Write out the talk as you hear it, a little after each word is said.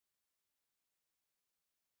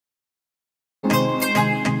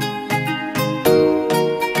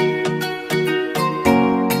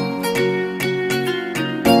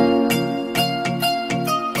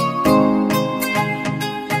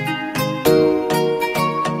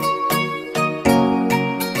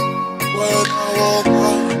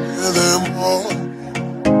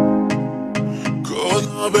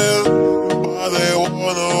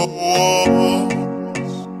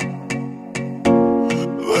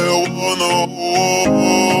wanna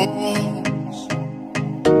walk.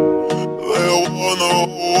 They wanna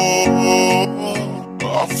walk. I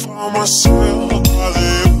found myself by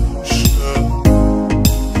the ocean,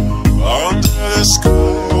 under the sky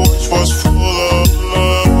which was full of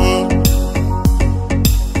love,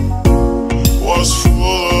 was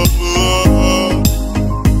full of love,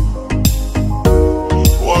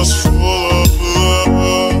 was full of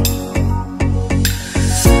love.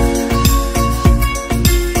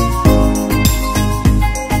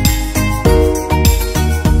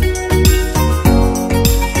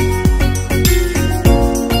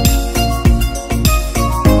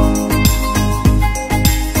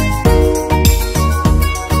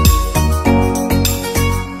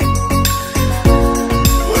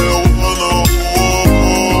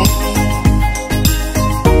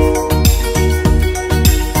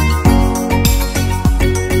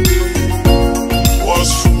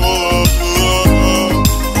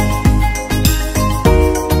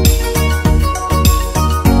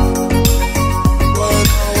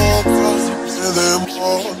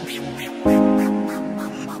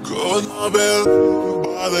 Gonna build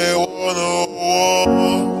by the wanna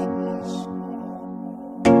walls.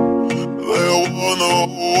 They wanna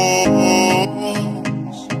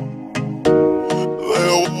walls. They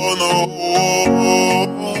wanna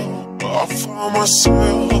walk. I found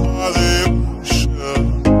myself by the ocean,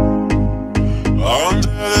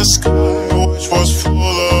 under the sky which was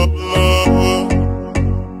full of love,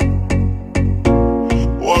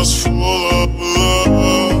 was full of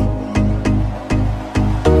love,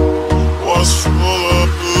 was full of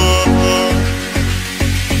love.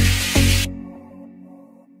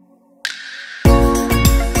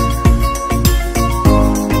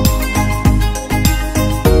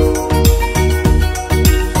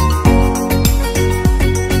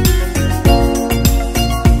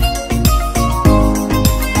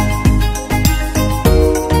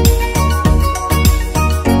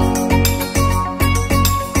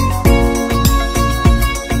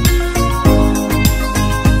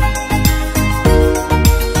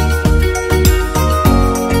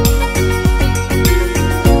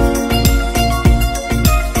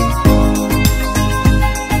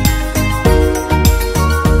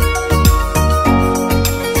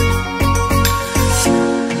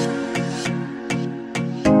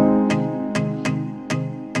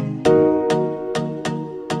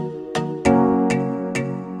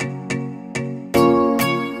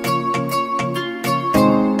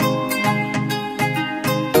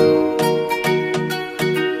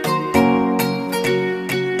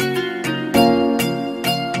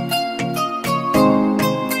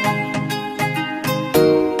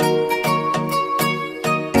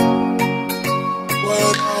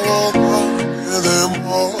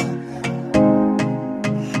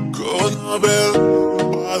 Gonna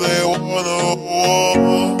build by the wanna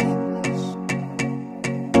walls.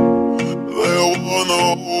 They wanna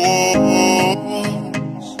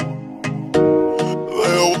walls.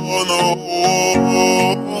 They wanna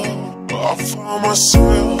walk. I found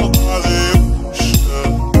myself by the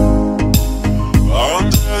ocean,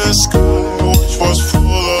 under the sky which was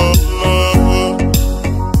full of love,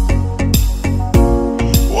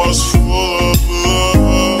 was full of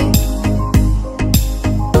love,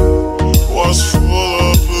 was full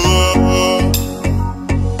of love.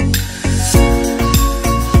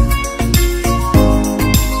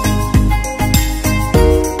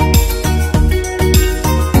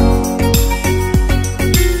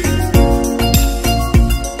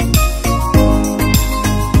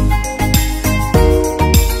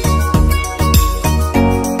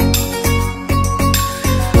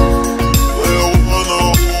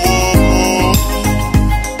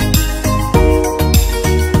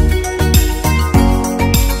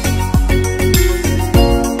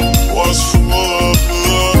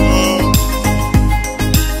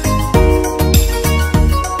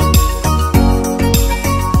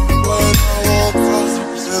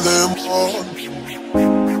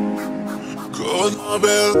 Gonna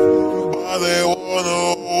build by the wanna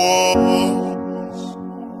walls.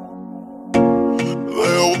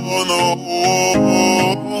 They wanna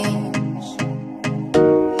walls.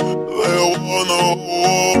 They wanna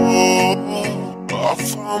walk. I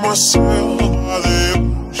found myself by the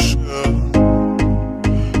ocean,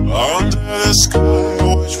 under the sky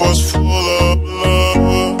which was full of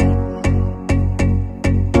love,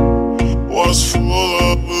 was full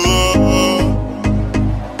of love,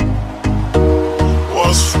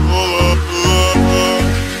 was full of love.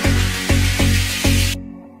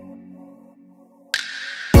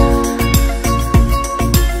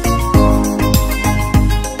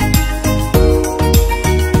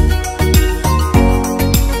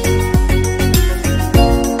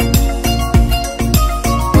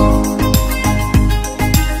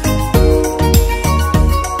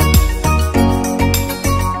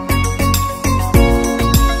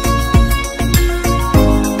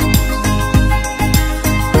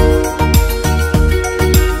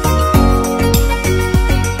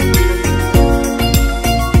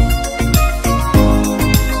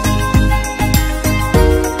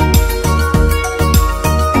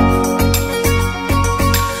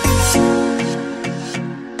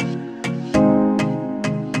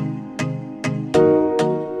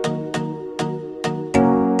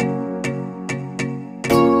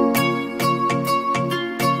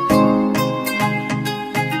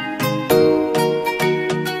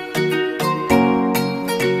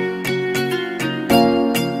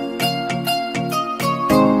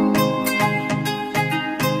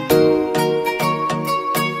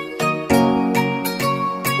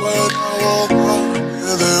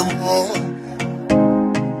 them all.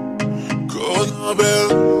 Gonna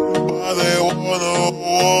build by the wanna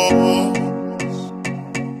walls.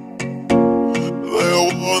 They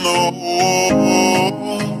wanna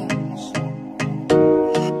walls.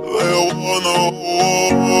 They wanna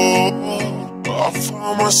walls. I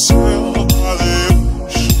found myself by the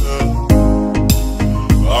ocean,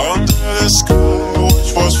 under the sky which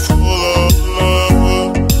was full of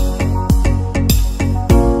love.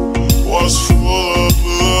 Was full of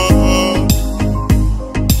love.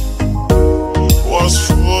 Was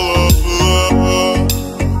full of love.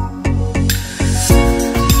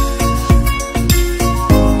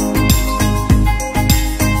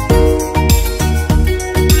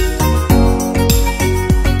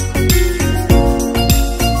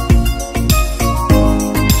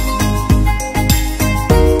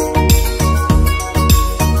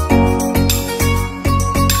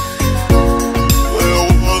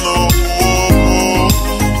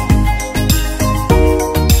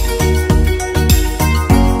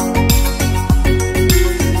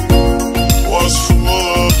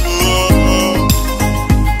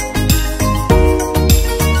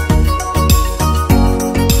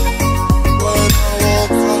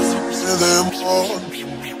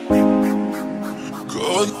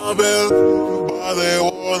 Gonna build by the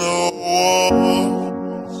wanna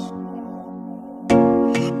walls.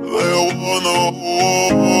 They wanna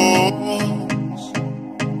walls.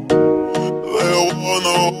 They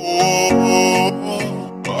wanna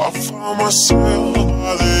walls. I found myself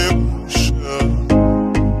by the ocean,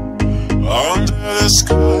 under the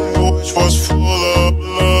sky which was full of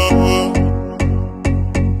love.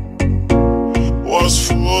 Was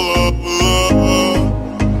full of love.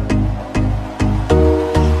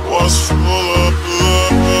 Was full of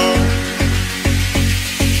love.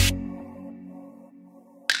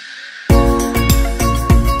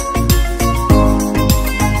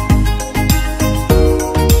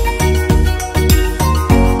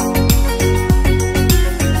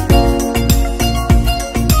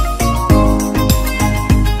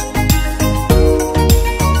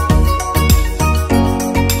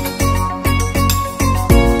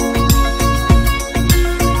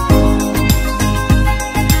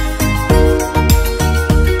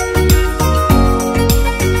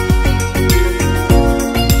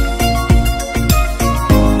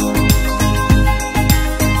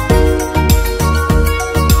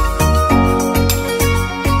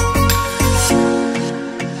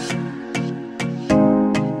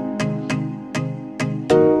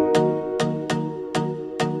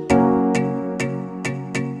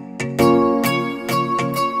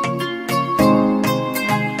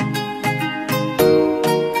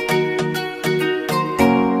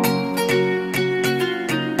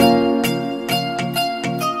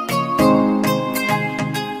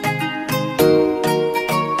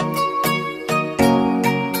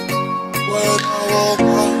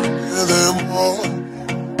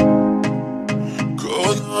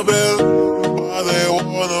 Gonna build by the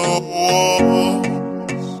wanna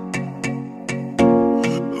walls.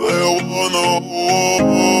 They wanna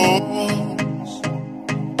walls.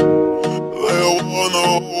 They wanna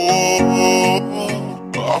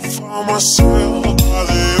walls. I found myself by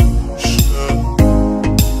the ocean,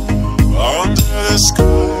 under the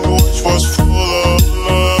sky which was full of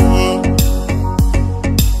love.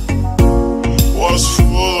 Was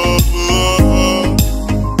full of love.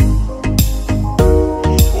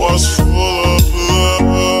 Was full of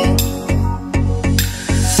love.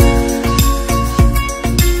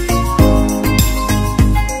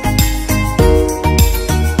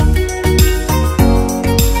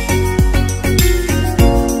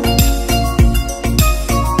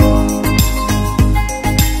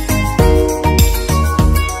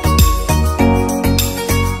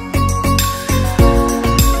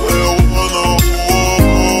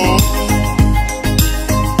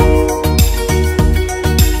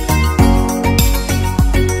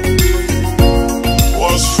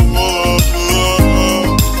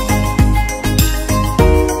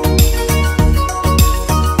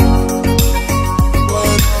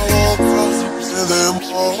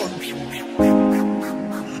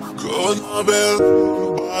 Gonna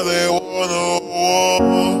build by the wanna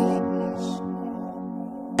walls.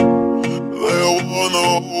 They wanna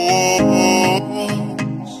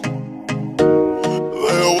walls.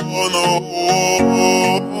 They wanna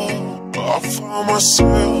walls. I found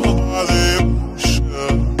myself by the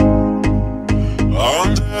ocean,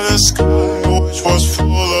 under the sky which was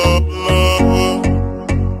full of